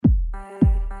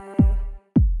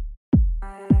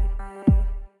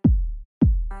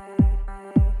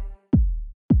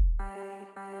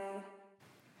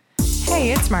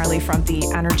It's Marley from the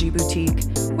Energy Boutique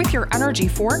with your energy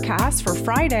forecast for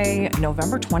Friday,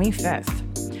 November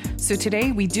 25th. So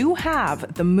today we do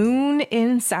have the moon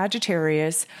in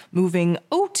Sagittarius moving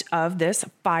out of this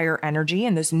fire energy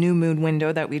in this new moon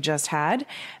window that we just had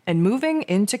and moving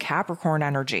into Capricorn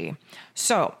energy.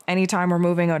 So anytime we're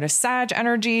moving out of Sag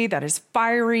energy that is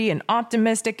fiery and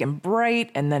optimistic and bright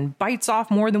and then bites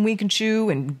off more than we can chew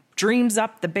and dreams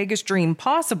up the biggest dream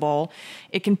possible,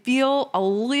 it can feel a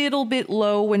little bit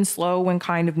low and slow and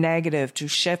kind of negative to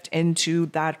shift into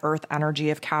that earth energy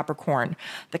of Capricorn.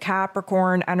 The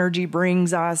Capricorn energy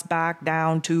brings us back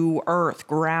down to earth,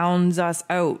 grounds us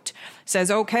out,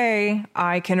 says, okay,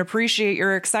 I can appreciate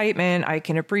your excitement, I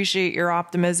can appreciate your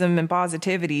optimism and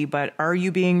positivity, but are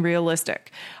you being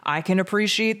realistic? I can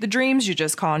appreciate the dreams you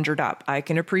just conjured up. I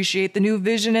can appreciate the new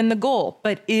vision and the goal,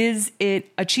 but is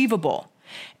it achievable?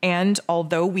 And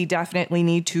although we definitely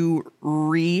need to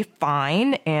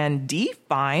refine and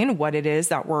define what it is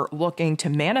that we're looking to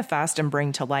manifest and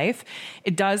bring to life,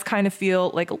 it does kind of feel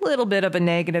like a little bit of a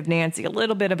negative Nancy, a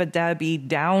little bit of a Debbie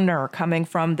Downer coming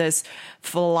from this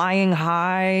flying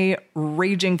high,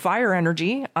 raging fire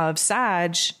energy of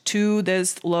Sag to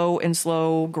this low and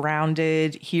slow,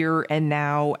 grounded, here and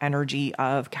now energy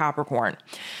of Capricorn.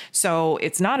 So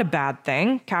it's not a bad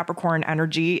thing. Capricorn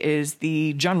energy is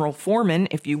the general foreman,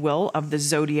 if you will, of the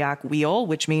zodiac wheel,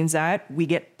 which means that we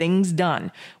get things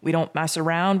done. We don't mess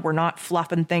around. We're not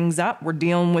fluffing things up. We're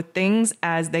dealing with things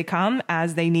as they come,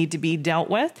 as they need to be dealt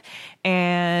with.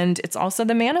 And it's also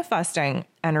the manifesting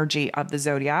energy of the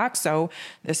zodiac. So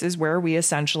this is where we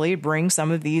essentially bring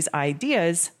some of these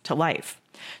ideas to life.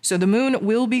 So the moon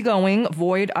will be going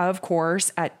void, of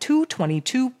course, at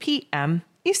 2:22 p.m.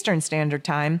 Eastern Standard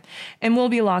Time, and we'll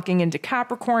be locking into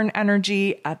Capricorn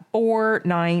energy at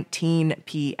 4:19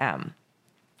 p.m.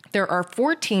 There are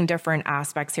 14 different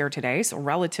aspects here today, so a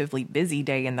relatively busy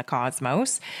day in the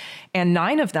cosmos, and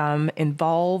 9 of them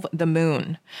involve the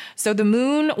moon. So the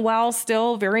moon, while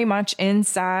still very much in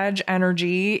Sag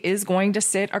energy, is going to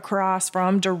sit across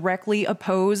from, directly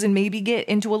oppose, and maybe get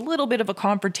into a little bit of a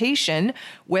confrontation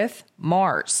with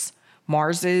Mars.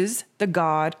 Mars is the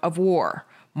god of war.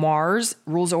 Mars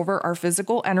rules over our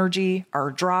physical energy,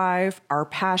 our drive, our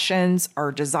passions,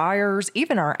 our desires,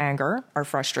 even our anger, our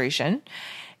frustration,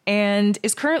 and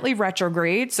is currently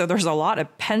retrograde. So there's a lot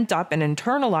of pent up and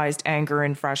internalized anger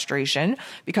and frustration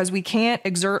because we can't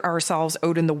exert ourselves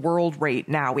out in the world right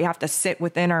now. We have to sit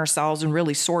within ourselves and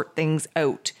really sort things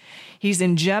out. He's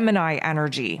in Gemini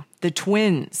energy, the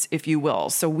twins, if you will.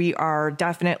 So we are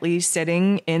definitely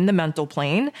sitting in the mental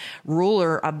plane,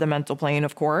 ruler of the mental plane,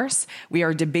 of course. We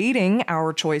are debating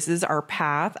our choices, our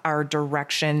path, our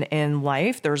direction in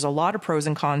life. There's a lot of pros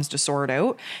and cons to sort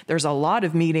out. There's a lot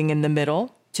of meeting in the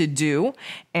middle to do.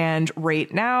 And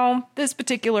right now, this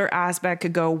particular aspect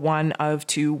could go one of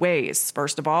two ways.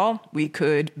 First of all, we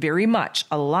could very much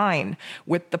align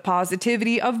with the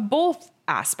positivity of both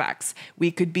aspects.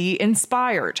 We could be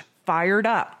inspired, fired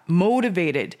up,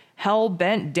 motivated,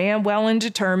 hell-bent, damn well and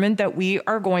determined that we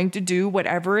are going to do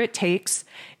whatever it takes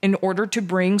in order to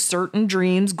bring certain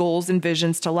dreams, goals, and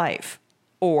visions to life.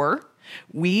 Or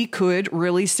we could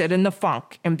really sit in the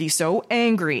funk and be so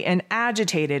angry and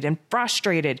agitated and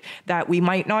frustrated that we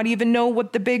might not even know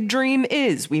what the big dream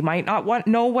is. We might not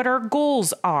know what our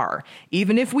goals are.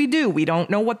 Even if we do, we don't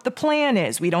know what the plan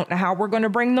is. We don't know how we're going to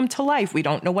bring them to life. We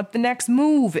don't know what the next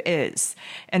move is.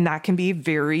 And that can be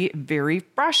very, very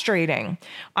frustrating.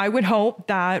 I would hope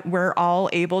that we're all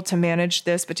able to manage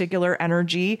this particular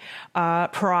energy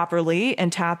properly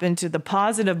and tap into the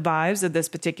positive vibes of this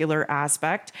particular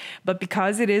aspect. But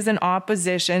because it is an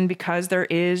opposition, because there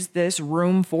is this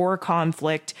room for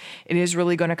conflict, it is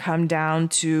really going to come down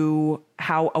to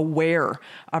how aware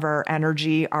of our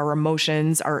energy, our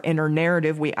emotions, our inner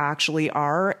narrative we actually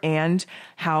are, and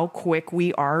how quick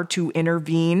we are to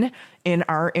intervene in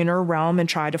our inner realm and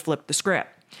try to flip the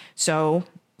script. So,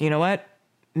 you know what?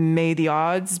 May the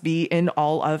odds be in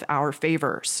all of our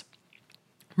favors.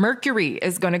 Mercury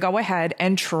is going to go ahead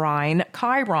and trine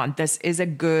Chiron. This is a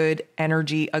good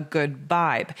energy, a good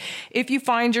vibe. If you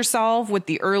find yourself with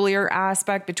the earlier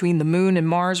aspect between the moon and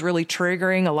Mars really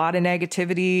triggering a lot of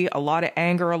negativity, a lot of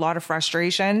anger, a lot of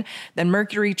frustration, then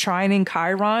Mercury trining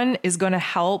Chiron is going to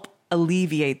help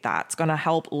alleviate that. It's going to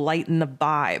help lighten the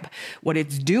vibe. What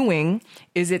it's doing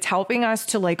is it's helping us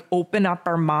to open up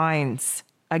our minds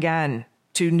again.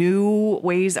 to new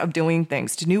ways of doing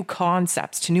things, to new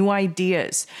concepts, to new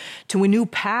ideas, to a new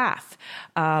path.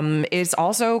 It's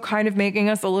also kind of making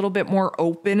us a little bit more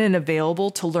open and available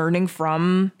to learning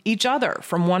from each other,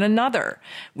 from one another.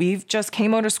 We've just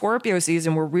came out of Scorpio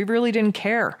season where we really didn't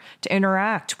care to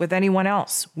interact with anyone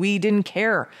else. We didn't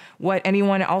care what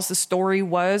anyone else's story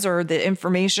was or the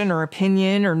information or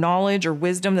opinion or knowledge or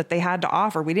wisdom that they had to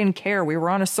offer. We didn't care. We were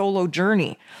on a solo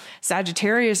journey.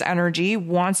 Sagittarius energy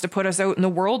wants to put us out in the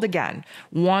world again,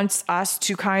 wants us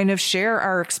to kind of share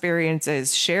our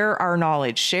experiences, share our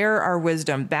knowledge, share our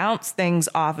wisdom, bounce things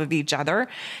off of each other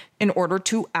in order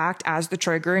to act as the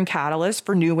trigger and catalyst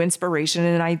for new inspiration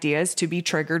and ideas to be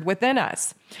triggered within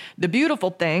us. The beautiful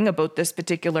thing about this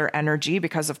particular energy,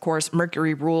 because of course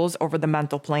Mercury rules over the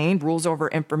mental plane, rules over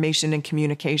information and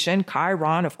communication.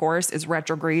 Chiron, of course, is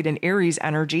retrograde in Aries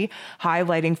energy,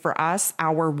 highlighting for us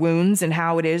our wounds and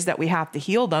how it is that we have to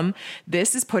heal them.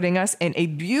 This is putting us in a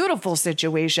beautiful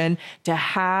situation to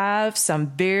have some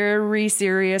very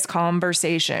serious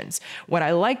conversations. What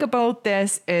I like about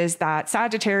this is that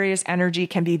Sagittarius energy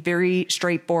can be very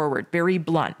straightforward, very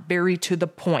blunt, very to the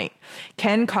point,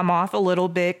 can come off a little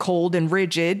bit cold and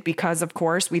rigid because, of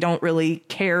course, we don't really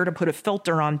care to put a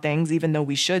filter on things, even though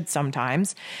we should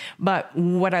sometimes. But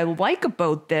what I like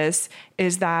about this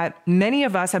is that many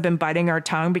of us have been biting our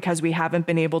tongue because we haven't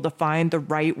been able to find the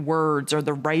right words or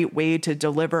the right way to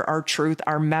deliver our truth,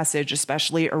 our message,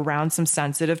 especially around some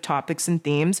sensitive topics and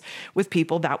themes with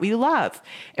people that we love.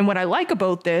 And what I like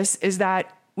about this is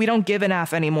that we don't give an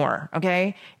F anymore,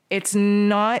 okay? It's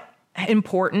not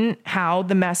important how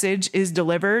the message is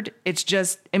delivered. It's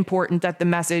just important that the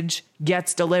message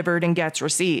gets delivered and gets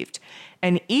received.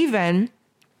 And even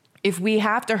if we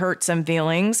have to hurt some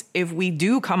feelings, if we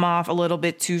do come off a little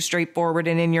bit too straightforward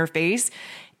and in your face,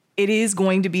 it is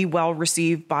going to be well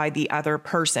received by the other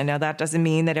person. Now, that doesn't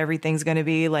mean that everything's going to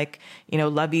be like,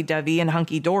 lovey-dovey and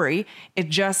hunky-dory. It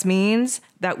just means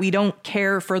that we don't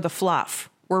care for the fluff.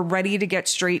 We're ready to get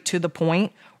straight to the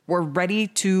point. We're ready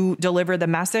to deliver the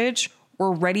message.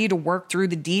 We're ready to work through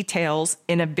the details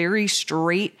in a very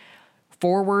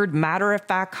straightforward,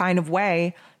 matter-of-fact kind of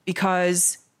way,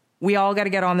 because we all got to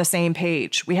get on the same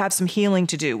page. We have some healing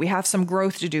to do. We have some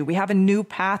growth to do. We have a new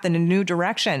path and a new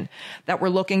direction that we're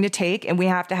looking to take, and we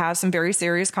have to have some very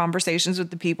serious conversations with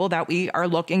the people that we are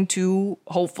looking to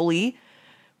hopefully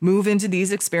move into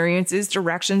these experiences,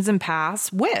 directions, and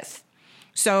paths with.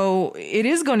 So it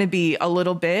is going to be a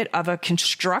little bit of a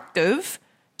constructive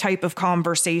type of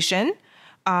conversation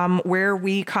where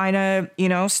we kind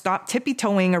of, stop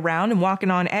tippy-toeing around and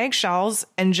walking on eggshells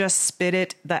and just spit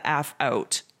it the F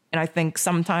out. And I think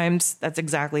sometimes that's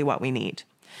exactly what we need.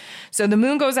 So the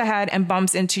moon goes ahead and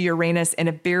bumps into Uranus in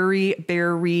a very,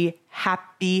 very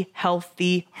happy,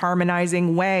 healthy,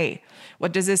 harmonizing way.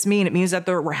 What does this mean? It means that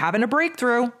we're having a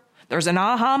breakthrough. There's an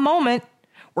aha moment.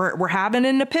 We're having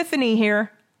an epiphany here,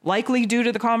 likely due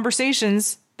to the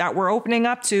conversations that we're opening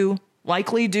up to,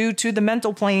 likely due to the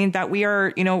mental plane that we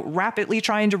are, rapidly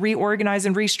trying to reorganize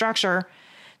and restructure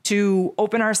to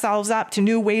open ourselves up to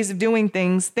new ways of doing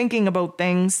things, thinking about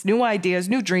things, new ideas,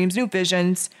 new dreams, new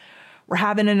visions. We're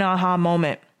having an aha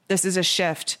moment. This is a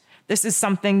shift. This is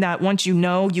something that once you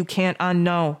know, you can't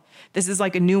unknow. This is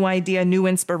like a new idea, new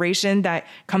inspiration that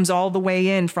comes all the way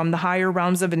in from the higher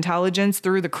realms of intelligence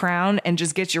through the crown and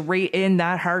just gets you right in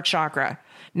that heart chakra.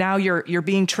 Now you're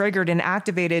being triggered and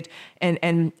activated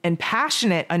and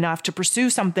passionate enough to pursue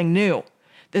something new.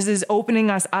 This is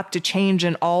opening us up to change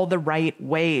in all the right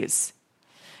ways.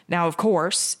 Now, of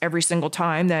course, every single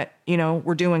time that,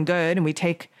 we're doing good and we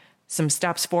take some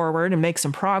steps forward and make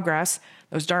some progress,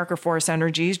 those darker force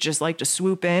energies just like to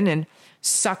swoop in and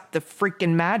suck the freaking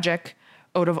magic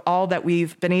out of all that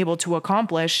we've been able to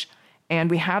accomplish.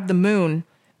 And we have the moon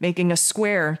making a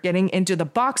square, getting into the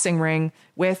boxing ring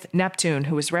with Neptune,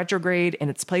 who is retrograde in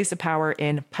its place of power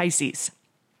in Pisces.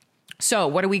 So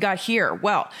what do we got here?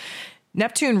 Well,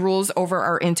 Neptune rules over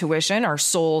our intuition, our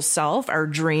soul self, our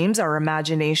dreams, our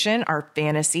imagination, our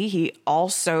fantasy. He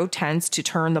also tends to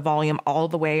turn the volume all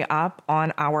the way up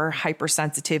on our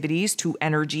hypersensitivities to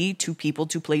energy, to people,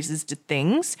 to places, to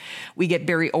things. We get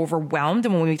very overwhelmed.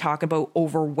 And when we talk about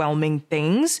overwhelming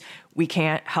things, we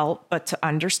can't help but to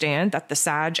understand that the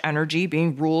Sag energy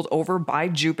being ruled over by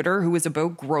Jupiter, who is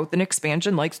about growth and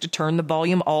expansion, likes to turn the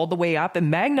volume all the way up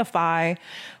and magnify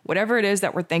whatever it is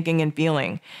that we're thinking and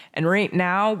feeling. And right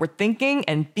now we're thinking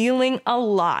and feeling a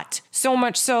lot. So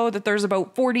much so that there's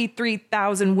about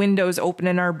 43,000 windows open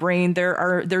in our brain.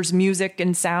 There's music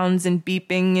and sounds and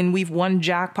beeping, and we've won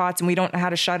jackpots and we don't know how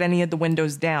to shut any of the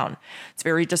windows down. It's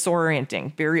very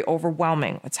disorienting, very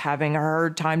overwhelming. It's having a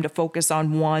hard time to focus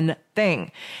on one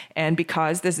thing. And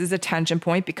because this is a tension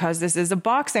point, because this is a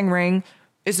boxing ring,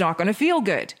 it's not going to feel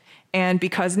good. And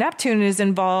because Neptune is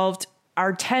involved,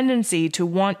 our tendency to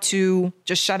want to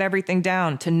just shut everything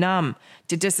down, to numb,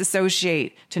 to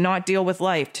disassociate, to not deal with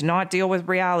life, to not deal with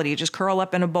reality, just curl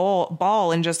up in a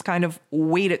ball and just kind of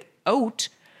wait it out,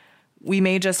 we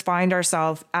may just find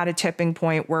ourselves at a tipping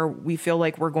point where we feel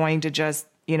like we're going to just,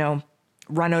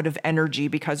 run out of energy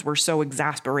because we're so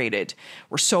exasperated.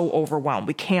 We're so overwhelmed.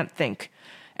 We can't think.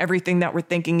 Everything that we're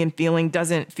thinking and feeling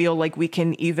doesn't feel like we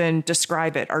can even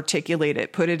describe it, articulate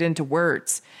it, put it into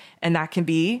words. And that can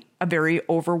be a very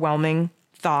overwhelming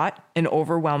thought, an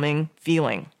overwhelming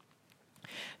feeling.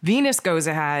 Venus goes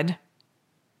ahead,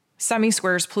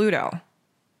 semi-squares Pluto.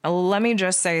 Let me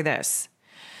just say this.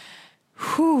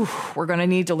 We're going to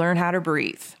need to learn how to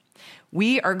breathe.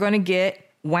 We are going to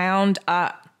get wound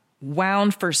up,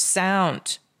 wound for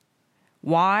sound.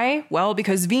 Why? Well,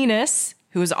 because Venus,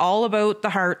 who is all about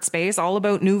the heart space, all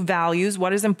about new values,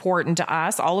 what is important to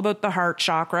us, all about the heart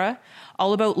chakra,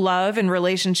 all about love and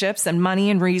relationships and money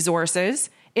and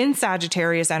resources, in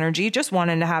Sagittarius energy, just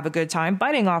wanting to have a good time,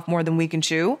 biting off more than we can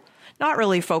chew, not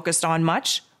really focused on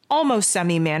much, almost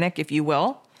semi-manic, if you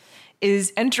will,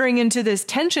 is entering into this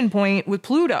tension point with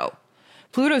Pluto.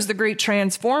 Pluto's the great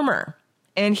transformer.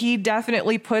 And he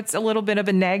definitely puts a little bit of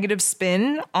a negative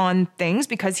spin on things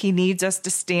because he needs us to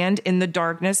stand in the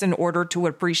darkness in order to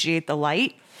appreciate the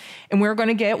light. And we're going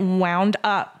to get wound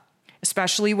up,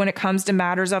 especially when it comes to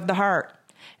matters of the heart.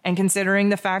 And considering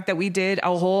the fact that we did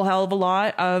a whole hell of a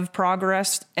lot of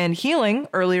progress and healing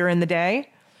earlier in the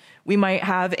day, we might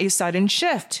have a sudden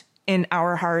shift in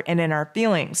our heart and in our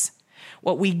feelings.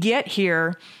 What we get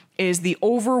here is the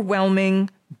overwhelming,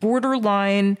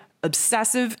 borderline,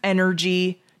 obsessive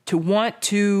energy to want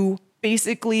to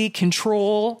basically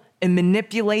control and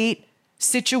manipulate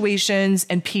situations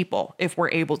and people if we're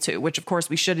able to, which of course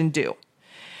we shouldn't do.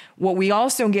 What we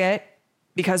also get,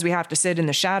 because we have to sit in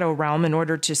the shadow realm in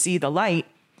order to see the light,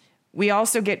 we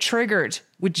also get triggered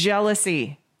with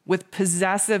jealousy, with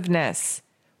possessiveness,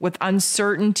 with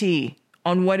uncertainty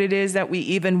on what it is that we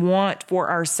even want for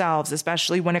ourselves,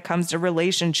 especially when it comes to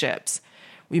relationships.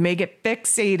 We may get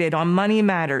fixated on money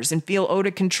matters and feel out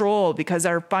of control because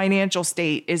our financial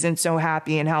state isn't so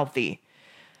happy and healthy.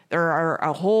 There are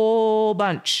a whole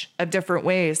bunch of different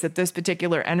ways that this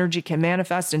particular energy can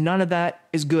manifest, and none of that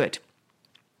is good.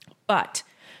 But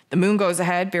the moon goes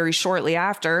ahead very shortly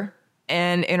after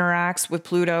and interacts with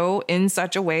Pluto in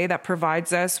such a way that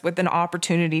provides us with an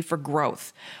opportunity for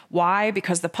growth. Why?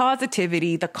 Because the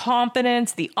positivity, the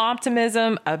confidence, the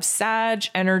optimism of Sag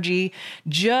energy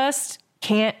just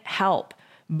can't help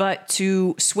but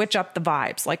to switch up the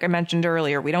vibes. Like I mentioned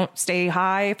earlier, we don't stay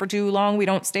high for too long. We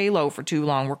don't stay low for too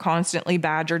long. We're constantly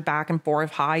badgered back and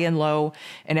forth, high and low,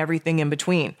 and everything in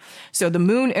between. So the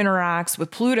moon interacts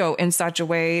with Pluto in such a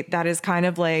way that is kind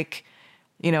of like,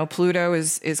 Pluto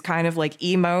is kind of like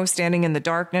emo standing in the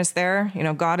darkness there,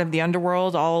 god of the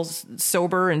underworld, all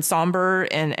sober and somber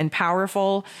and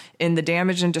powerful in the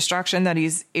damage and destruction that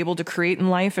he's able to create in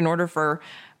life in order for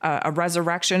a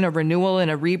resurrection, a renewal, and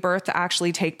a rebirth to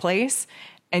actually take place.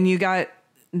 And you got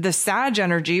the Sag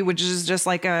energy, which is just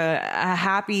like a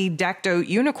happy, decked out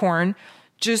unicorn,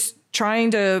 just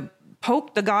trying to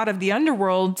poke the god of the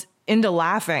underworld into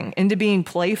laughing, into being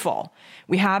playful.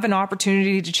 We have an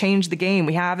opportunity to change the game.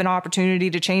 We have an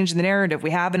opportunity to change the narrative. We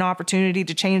have an opportunity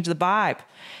to change the vibe.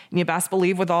 And you best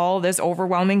believe with all this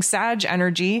overwhelming Sag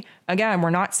energy, again, we're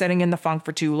not sitting in the funk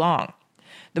for too long.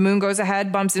 The moon goes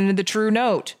ahead, bumps into the true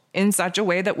note in such a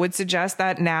way that would suggest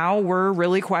that now we're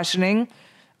really questioning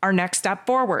our next step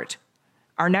forward,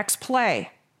 our next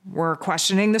play. We're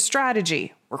questioning the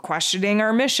strategy. We're questioning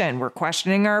our mission. We're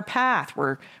questioning our path.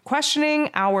 We're questioning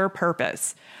our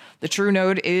purpose. The true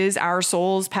node is our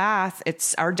soul's path.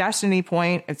 It's our destiny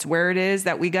point. It's where it is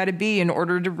that we got to be in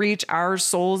order to reach our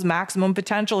soul's maximum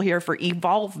potential here for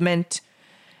evolvement.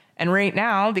 And right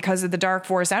now, because of the dark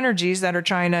force energies that are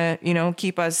trying to,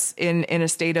 keep us in a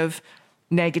state of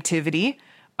negativity,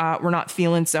 we're not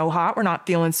feeling so hot. We're not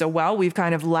feeling so well. We've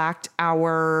kind of lacked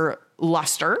our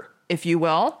luster, if you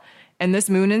will. And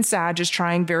this moon in Sag is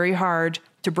trying very hard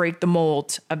to break the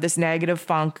mold of this negative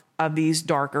funk of these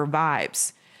darker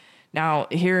vibes. Now,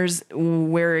 here's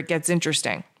where it gets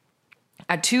interesting.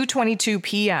 At 2:22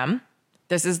 p.m.,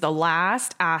 this is the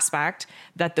last aspect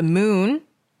that the moon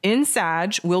in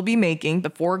Sag will be making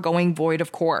before going void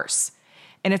of course.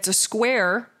 And it's a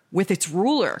square with its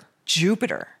ruler,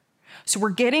 Jupiter. So we're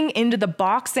getting into the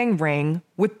boxing ring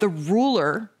with the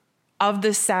ruler of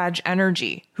the Sag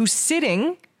energy, who's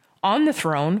sitting on the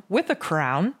throne with a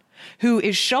crown, who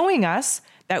is showing us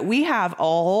that we have a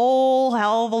whole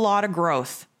hell of a lot of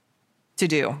growth to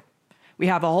do. We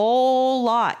have a whole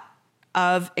lot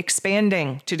of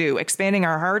expanding to do, expanding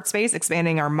our heart space,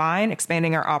 expanding our mind,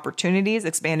 expanding our opportunities,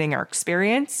 expanding our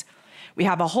experience. We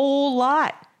have a whole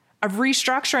lot of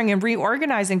restructuring and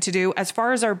reorganizing to do as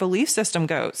far as our belief system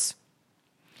goes.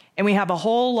 And we have a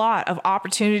whole lot of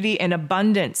opportunity and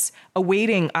abundance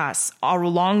awaiting us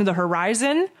along the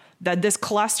horizon that this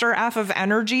cluster F of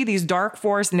energy, these dark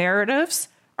force narratives,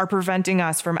 are preventing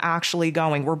us from actually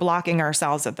going. We're blocking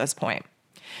ourselves at this point.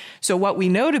 So what we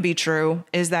know to be true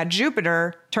is that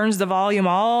Jupiter turns the volume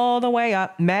all the way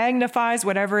up, magnifies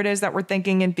whatever it is that we're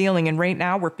thinking and feeling. And right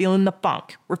now we're feeling the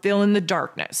funk. We're feeling the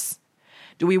darkness.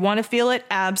 Do we want to feel it?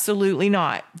 Absolutely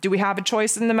not. Do we have a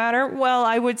choice in the matter? Well,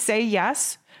 I would say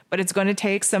yes, but it's going to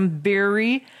take some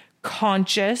very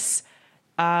conscious,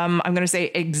 I'm going to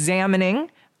say examining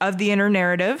of the inner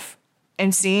narrative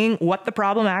and seeing what the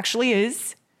problem actually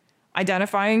is,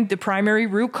 identifying the primary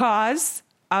root cause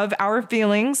of our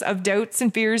feelings of doubts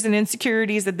and fears and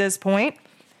insecurities at this point,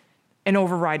 and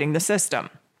overriding the system.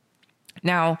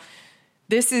 Now,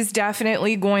 this is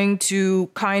definitely going to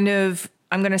kind of,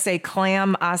 I'm going to say,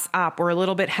 clam us up. We're a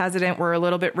little bit hesitant. We're a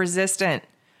little bit resistant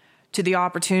to the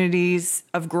opportunities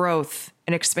of growth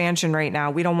and expansion right now.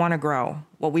 We don't want to grow.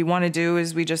 What we want to do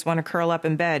is we just want to curl up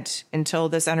in bed until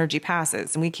this energy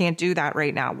passes. And we can't do that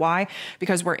right now. Why?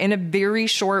 Because we're in a very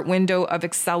short window of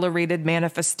accelerated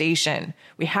manifestation.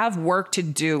 We have work to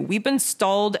do. We've been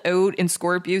stalled out in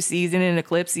Scorpio season and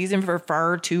eclipse season for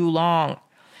far too long.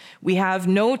 We have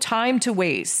no time to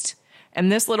waste. And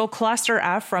this little cluster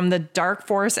F from the dark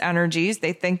force energies,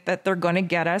 they think that they're going to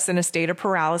get us in a state of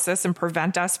paralysis and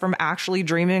prevent us from actually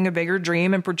dreaming a bigger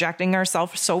dream and projecting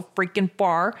ourselves so freaking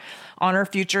far on our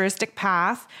futuristic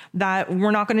path that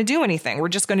we're not going to do anything. We're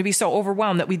just going to be so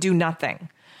overwhelmed that we do nothing.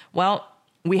 Well,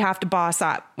 we have to boss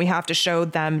up. We have to show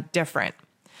them different.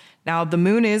 Now, the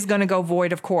moon is going to go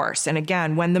void, of course. And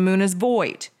again, when the moon is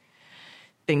void,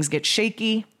 things get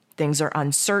shaky. Things are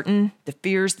uncertain. The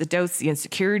fears, the doubts, the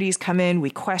insecurities come in.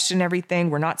 We question everything.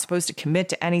 We're not supposed to commit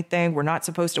to anything. We're not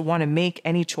supposed to want to make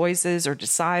any choices or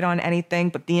decide on anything.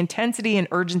 But the intensity and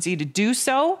urgency to do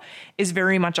so is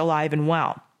very much alive and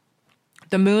well.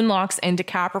 The moon locks into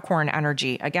Capricorn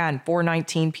energy, again,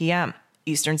 4:19 p.m.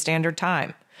 Eastern Standard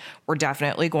Time. We're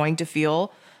definitely going to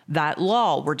feel that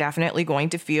lull. We're definitely going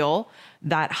to feel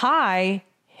that high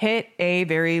hit a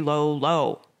very low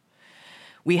low.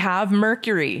 We have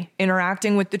Mercury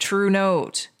interacting with the true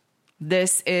node.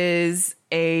 This is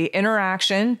an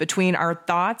interaction between our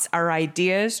thoughts, our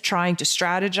ideas, trying to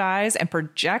strategize and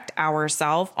project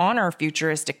ourselves on our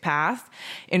futuristic path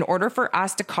in order for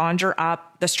us to conjure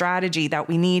up the strategy that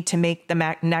we need to make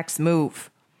the next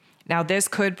move. Now, this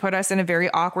could put us in a very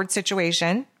awkward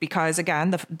situation because,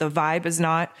 again, the vibe is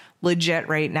not legit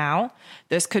right now.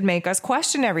 This could make us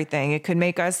question everything. It could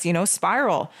make us,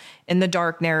 spiral in the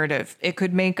dark narrative. It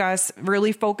could make us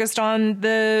really focused on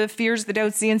the fears, the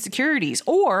doubts, the insecurities.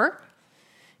 Or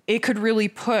it could really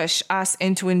push us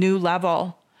into a new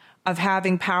level of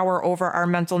having power over our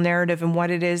mental narrative and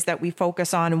what it is that we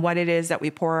focus on and what it is that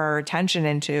we pour our attention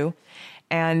into.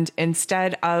 And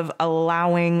instead of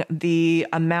allowing the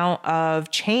amount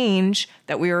of change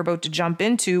that we are about to jump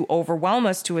into overwhelm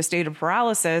us to a state of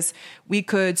paralysis, we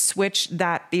could switch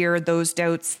that fear, those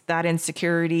doubts, that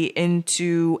insecurity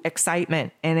into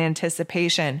excitement and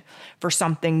anticipation for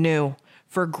something new,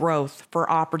 for growth,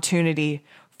 for opportunity,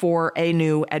 for a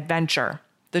new adventure.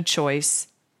 The choice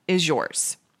is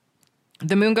yours.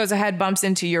 The moon goes ahead, bumps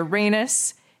into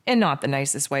Uranus in not the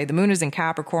nicest way. The moon is in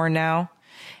Capricorn now.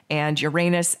 And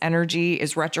Uranus energy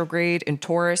is retrograde in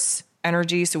Taurus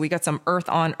energy. So we got some earth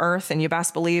on earth, and you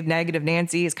best believe negative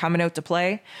Nancy is coming out to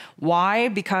play. Why?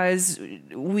 Because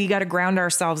we got to ground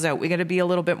ourselves out. We got to be a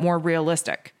little bit more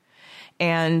realistic.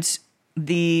 And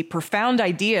the profound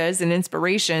ideas and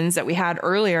inspirations that we had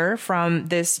earlier from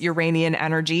this Uranian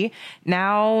energy,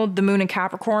 now the moon in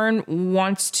Capricorn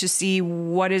wants to see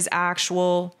what is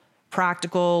actual,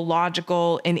 practical,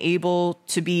 logical, and able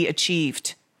to be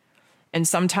achieved. And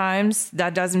sometimes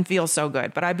that doesn't feel so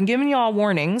good. But I've been giving you all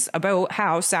warnings about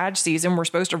how Sag season, we're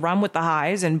supposed to run with the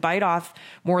highs and bite off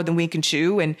more than we can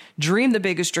chew and dream the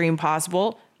biggest dream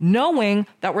possible, knowing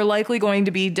that we're likely going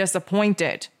to be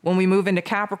disappointed when we move into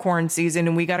Capricorn season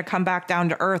and we got to come back down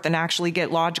to earth and actually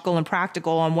get logical and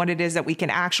practical on what it is that we can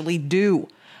actually do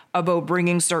about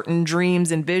bringing certain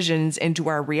dreams and visions into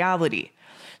our reality.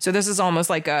 So this is almost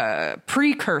like a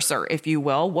precursor, if you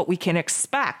will, what we can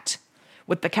expect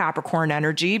with the Capricorn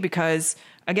energy, because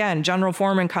again, General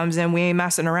Foreman comes in, we ain't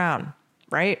messing around,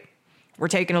 right? We're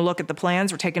taking a look at the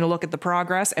plans, we're taking a look at the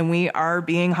progress, and we are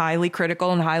being highly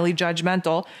critical and highly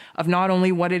judgmental of not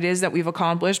only what it is that we've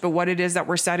accomplished, but what it is that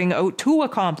we're setting out to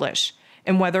accomplish,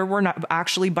 and whether we're not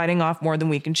actually biting off more than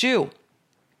we can chew.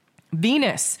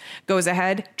 Venus goes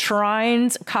ahead,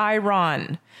 trines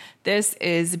Chiron. This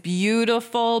is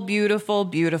beautiful, beautiful,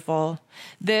 beautiful.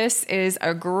 This is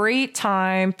a great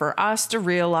time for us to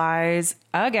realize,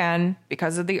 again,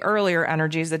 because of the earlier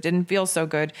energies that didn't feel so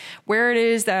good, where it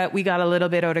is that we got a little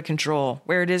bit out of control,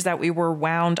 where it is that we were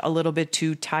wound a little bit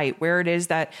too tight, where it is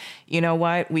that, you know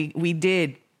what, we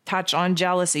did touch on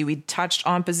jealousy. We touched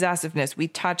on possessiveness. We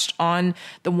touched on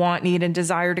the want, need, and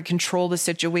desire to control the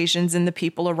situations and the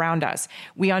people around us.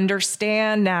 We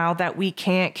understand now that we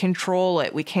can't control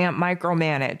it. We can't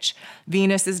micromanage.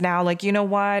 Venus is now like, you know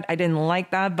what? I didn't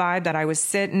like that vibe that I was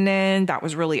sitting in. That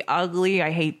was really ugly. I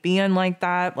hate being like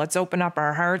that. Let's open up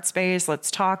our heart space.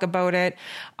 Let's talk about it.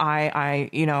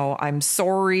 I'm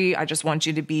sorry. I just want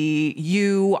you to be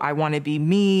you. I want to be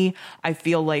me. I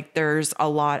feel like there's a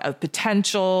lot of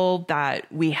potential that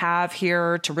we have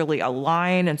here to really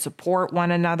align and support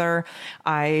one another.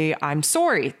 I'm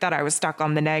sorry that I was stuck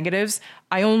on the negatives.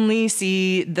 I only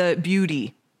see the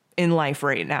beauty in life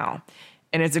right now.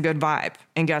 And it's a good vibe.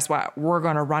 And guess what? We're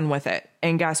going to run with it.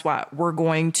 And guess what? We're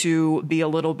going to be a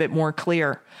little bit more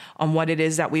clear on what it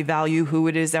is that we value, who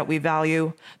it is that we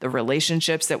value, the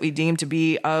relationships that we deem to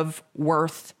be of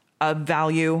worth, of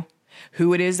value,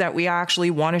 who it is that we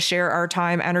actually want to share our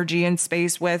time, energy, and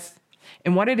space with,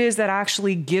 and what it is that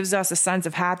actually gives us a sense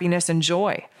of happiness and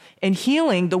joy, and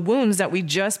healing the wounds that we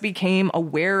just became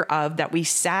aware of that we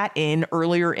sat in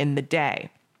earlier in the day.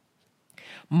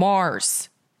 Mars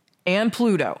and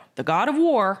Pluto, the god of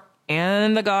war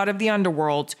and the god of the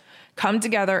underworld, come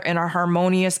together in a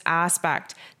harmonious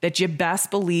aspect that you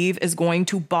best believe is going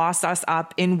to boss us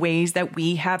up in ways that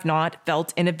we have not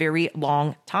felt in a very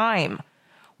long time.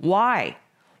 Why?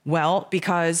 Well,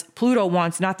 because Pluto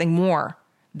wants nothing more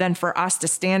than for us to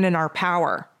stand in our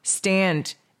power,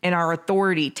 stand in our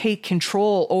authority, take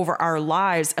control over our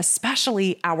lives,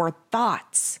 especially our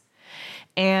thoughts.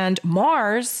 And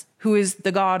Mars, who is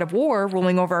the god of war,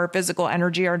 ruling over our physical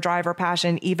energy, our drive, our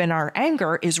passion, even our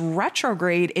anger, is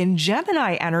retrograde in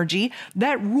Gemini energy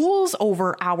that rules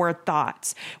over our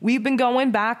thoughts. We've been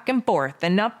going back and forth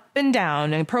and up and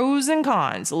down and pros and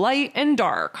cons, light and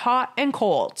dark, hot and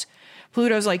cold.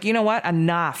 Pluto's like, you know what?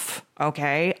 Enough.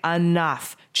 Okay,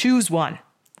 enough. Choose one.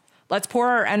 Let's pour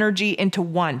our energy into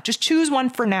one. Just choose one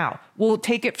for now. We'll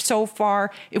take it so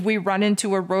far. If we run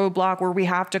into a roadblock where we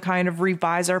have to kind of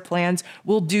revise our plans,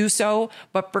 we'll do so.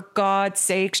 But for God's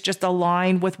sakes, just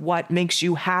align with what makes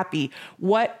you happy.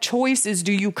 What choices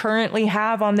do you currently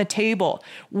have on the table?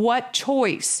 What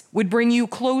choice would bring you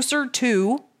closer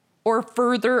to or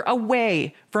further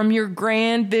away from your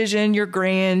grand vision, your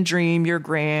grand dream, your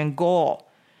grand goal?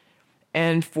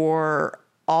 And for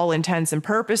all intents and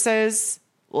purposes,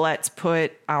 let's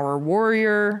put our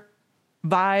warrior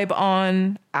vibe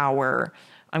on, our,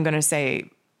 I'm going to say,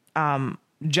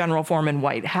 general foreman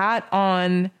white hat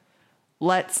on.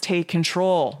 Let's take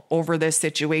control over this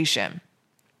situation.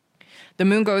 The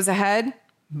moon goes ahead,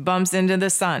 bumps into the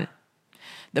sun.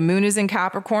 The moon is in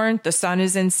Capricorn, the sun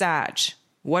is in Sag.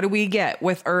 What do we get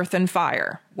with earth and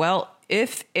fire? Well,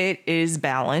 if it is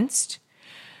balanced,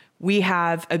 we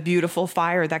have a beautiful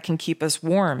fire that can keep us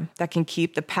warm, that can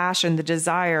keep the passion, the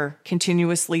desire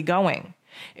continuously going.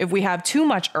 If we have too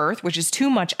much earth, which is too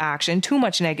much action, too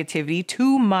much negativity,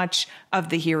 too much of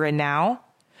the here and now,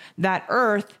 that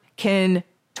earth can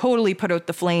totally put out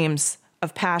the flames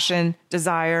of passion,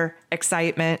 desire,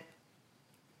 excitement.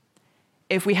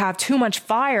 If we have too much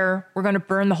fire, we're going to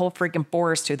burn the whole freaking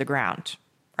forest to the ground,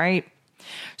 right?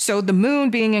 So the moon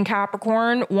being in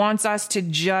Capricorn wants us to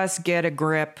just get a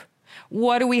grip.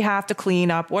 What do we have to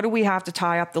clean up? What do we have to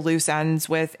tie up the loose ends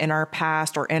with in our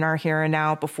past or in our here and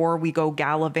now before we go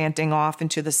gallivanting off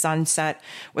into the sunset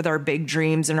with our big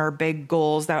dreams and our big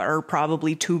goals that are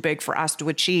probably too big for us to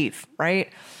achieve,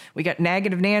 right? We got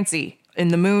negative Nancy in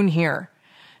the moon here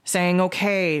saying,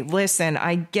 okay, listen,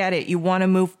 I get it. You want to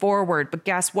move forward, but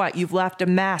guess what? You've left a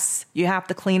mess. You have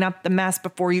to clean up the mess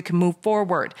before you can move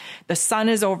forward. The sun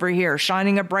is over here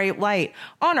shining a bright light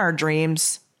on our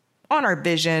dreams, on our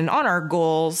vision, on our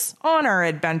goals, on our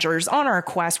adventures, on our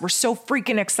quest. We're so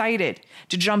freaking excited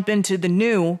to jump into the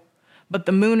new, but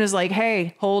the moon is like,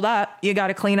 hey, hold up. You got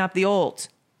to clean up the old,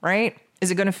 right? Is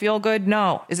it going to feel good?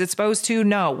 No. Is it supposed to?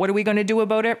 No. What are we going to do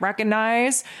about it?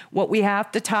 Recognize what we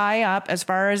have to tie up as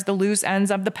far as the loose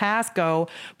ends of the past go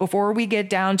before we get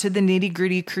down to the nitty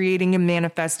gritty, creating and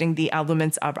manifesting the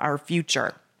elements of our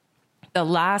future. The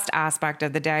last aspect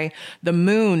of the day, the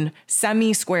moon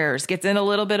semi-squares, gets in a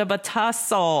little bit of a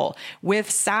tussle with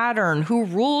Saturn, who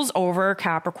rules over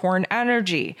Capricorn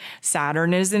energy.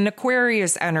 Saturn is in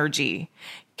Aquarius energy.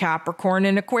 Capricorn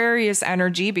and Aquarius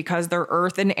energy, because they're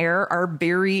earth and air, are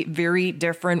very, very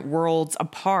different worlds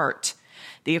apart.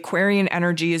 The Aquarian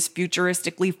energy is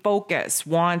futuristically focused,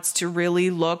 wants to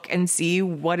really look and see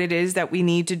what it is that we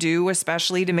need to do,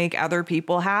 especially to make other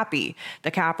people happy. The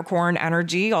Capricorn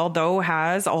energy, although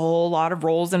has a whole lot of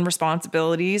roles and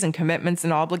responsibilities and commitments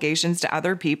and obligations to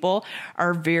other people,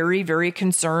 are very, very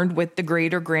concerned with the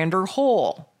greater, grander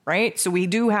whole. Right? So we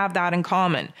do have that in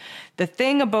common. The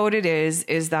thing about it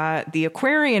is that the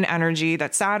Aquarian energy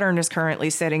that Saturn is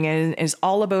currently sitting in is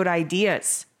all about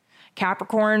ideas.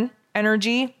 Capricorn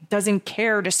energy doesn't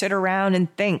care to sit around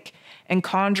and think and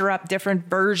conjure up different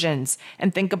versions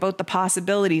and think about the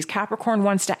possibilities. Capricorn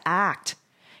wants to act.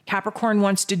 Capricorn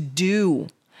wants to do.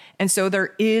 And so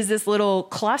there is this little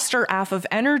cluster F of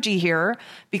energy here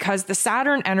because the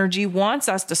Saturn energy wants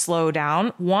us to slow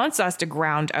down, wants us to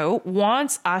ground out,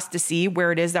 wants us to see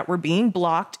where it is that we're being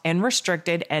blocked and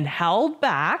restricted and held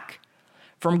back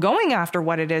from going after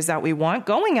what it is that we want,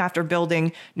 going after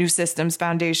building new systems,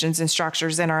 foundations, and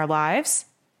structures in our lives.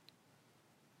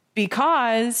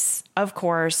 Because, of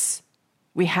course,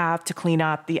 we have to clean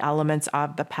up the elements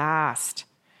of the past.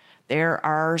 There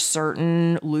are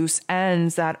certain loose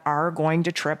ends that are going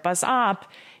to trip us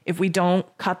up if we don't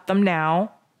cut them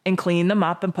now and clean them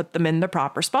up and put them in the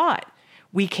proper spot.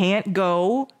 We can't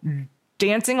go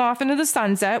dancing off into the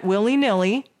sunset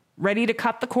willy-nilly, ready to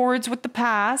cut the cords with the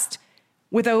past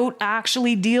without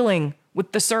actually dealing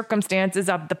with the circumstances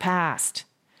of the past.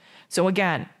 So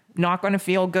again, not going to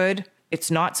feel good. It's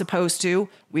not supposed to.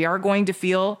 We are going to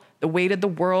feel the weight of the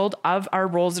world of our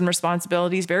roles and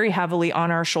responsibilities very heavily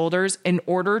on our shoulders in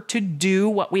order to do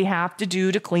what we have to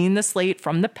do to clean the slate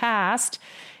from the past,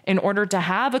 in order to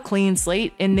have a clean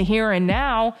slate in the here and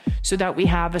now, so that we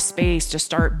have a space to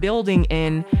start building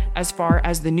in as far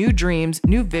as the new dreams,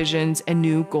 new visions, and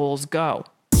new goals go.